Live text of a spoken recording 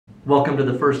Welcome to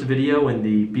the first video in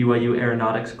the BYU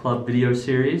Aeronautics Club video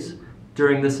series.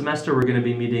 During this semester we're going to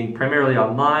be meeting primarily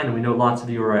online, and we know lots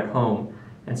of you are at home.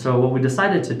 And so what we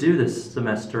decided to do this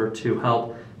semester to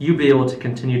help you be able to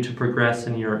continue to progress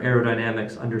in your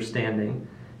aerodynamics understanding,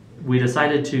 we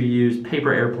decided to use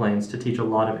paper airplanes to teach a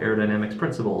lot of aerodynamics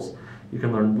principles. You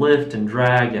can learn lift and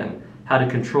drag and how to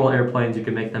control airplanes. You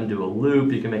can make them do a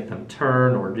loop, you can make them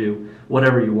turn or do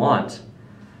whatever you want.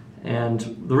 And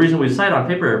the reason we decided on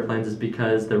paper airplanes is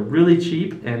because they're really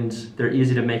cheap and they're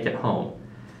easy to make at home.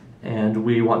 And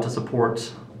we want to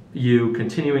support you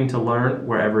continuing to learn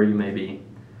wherever you may be.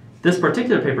 This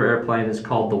particular paper airplane is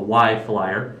called the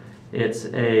Y-Flier. It's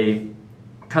a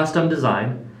custom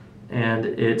design, and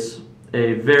it's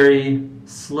a very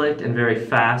slick and very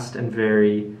fast and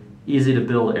very easy to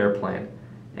build airplane.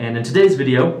 And in today's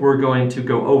video, we're going to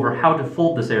go over how to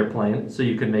fold this airplane so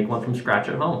you can make one from scratch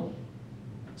at home.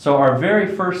 So our very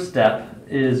first step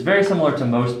is very similar to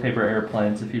most paper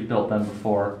airplanes if you've built them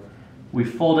before. We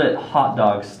fold it hot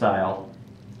dog style.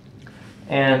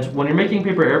 And when you're making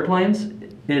paper airplanes,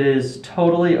 it is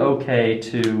totally okay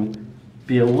to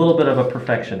be a little bit of a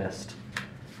perfectionist.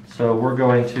 So we're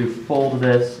going to fold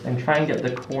this and try and get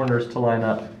the corners to line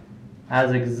up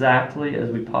as exactly as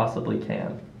we possibly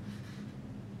can.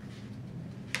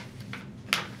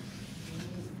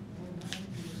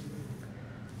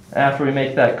 After we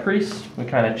make that crease, we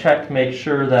kind of check, make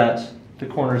sure that the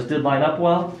corners did line up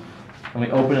well, and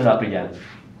we open it up again.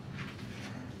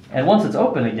 And once it's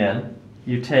open again,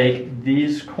 you take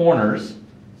these corners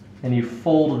and you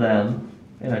fold them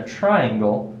in a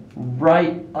triangle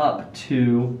right up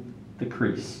to the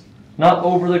crease. Not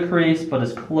over the crease, but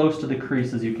as close to the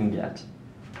crease as you can get.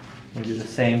 We do the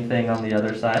same thing on the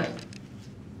other side.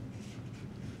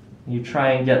 You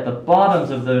try and get the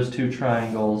bottoms of those two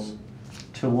triangles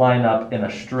to line up in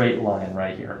a straight line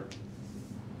right here.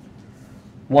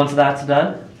 Once that's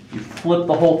done, you flip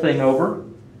the whole thing over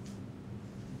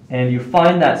and you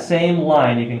find that same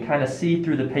line. You can kind of see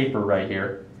through the paper right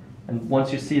here. And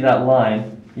once you see that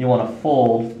line, you want to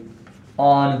fold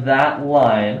on that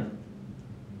line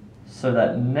so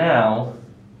that now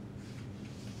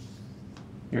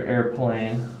your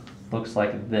airplane looks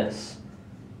like this.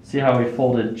 See how we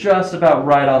folded just about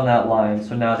right on that line,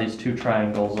 so now these two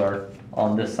triangles are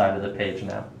on this side of the page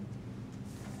now.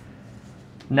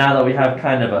 Now that we have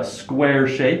kind of a square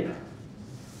shape,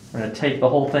 we're going to take the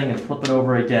whole thing and flip it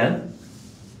over again.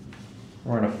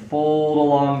 We're going to fold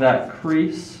along that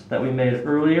crease that we made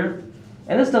earlier.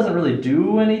 And this doesn't really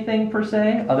do anything per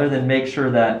se, other than make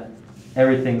sure that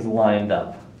everything's lined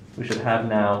up. We should have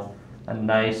now a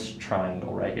nice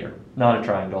triangle right here. Not a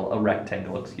triangle, a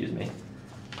rectangle, excuse me.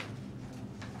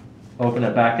 Open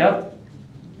it back up.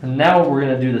 And now we're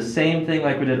going to do the same thing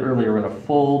like we did earlier. We're going to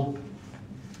fold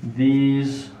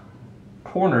these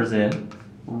corners in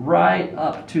right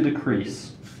up to the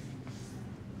crease.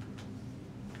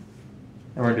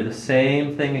 And we're going to do the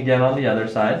same thing again on the other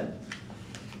side.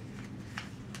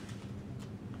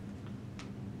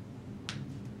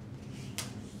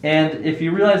 And if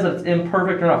you realize that it's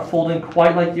imperfect or not folding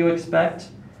quite like you expect,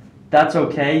 that's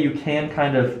okay. You can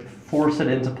kind of force it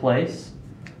into place.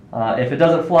 If it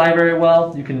doesn't fly very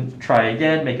well, you can try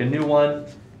again, make a new one.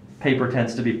 Paper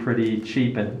tends to be pretty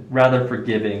cheap and rather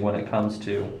forgiving when it comes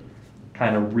to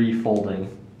kind of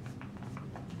refolding.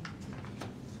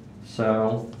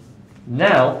 So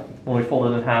now, when we fold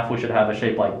it in half, we should have a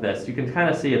shape like this. You can kind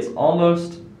of see it's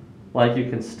almost like you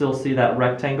can still see that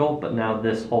rectangle, but now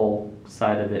this whole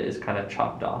side of it is kind of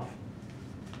chopped off.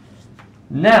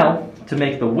 Now, to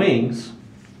make the wings,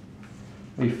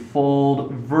 we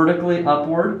fold vertically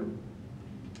upward,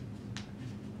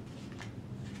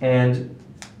 and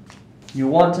you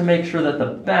want to make sure that the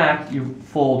back you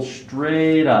fold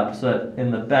straight up so that in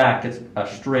the back it's a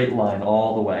straight line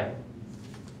all the way.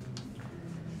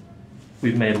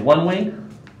 We've made one wing,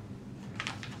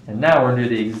 and now we're going to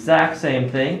do the exact same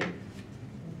thing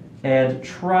and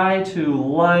try to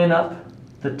line up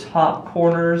the top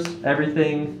corners,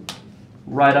 everything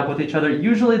right up with each other.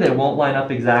 Usually they won't line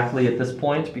up exactly at this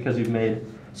point because you've made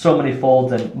so many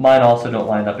folds, and mine also don't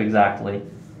line up exactly.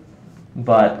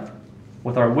 But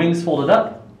with our wings folded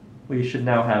up, we should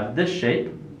now have this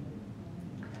shape.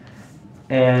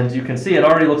 And you can see it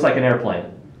already looks like an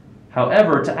airplane.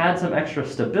 However, to add some extra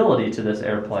stability to this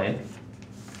airplane,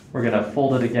 we're going to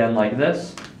fold it again like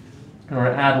this, and we're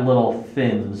going to add little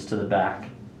fins to the back.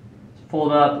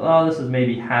 Fold up, oh, this is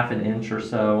maybe ½ an inch or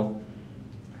so.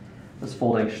 Just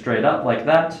folding straight up like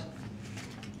that.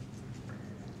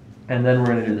 And then we're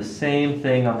going to do the same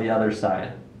thing on the other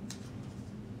side.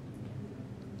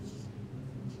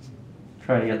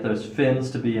 Try to get those fins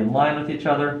to be in line with each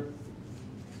other.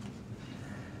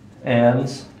 And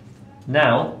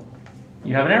now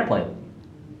you have an airplane.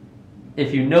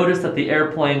 If you notice that the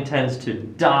airplane tends to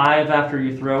dive after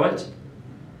you throw it,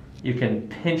 you can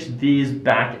pinch these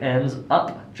back ends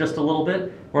up just a little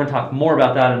bit. We're going to talk more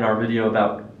about that in our video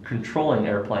about controlling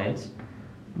airplanes.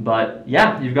 But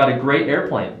yeah, you've got a great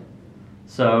airplane.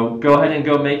 So go ahead and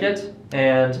go make it,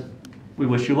 and we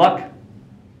wish you luck.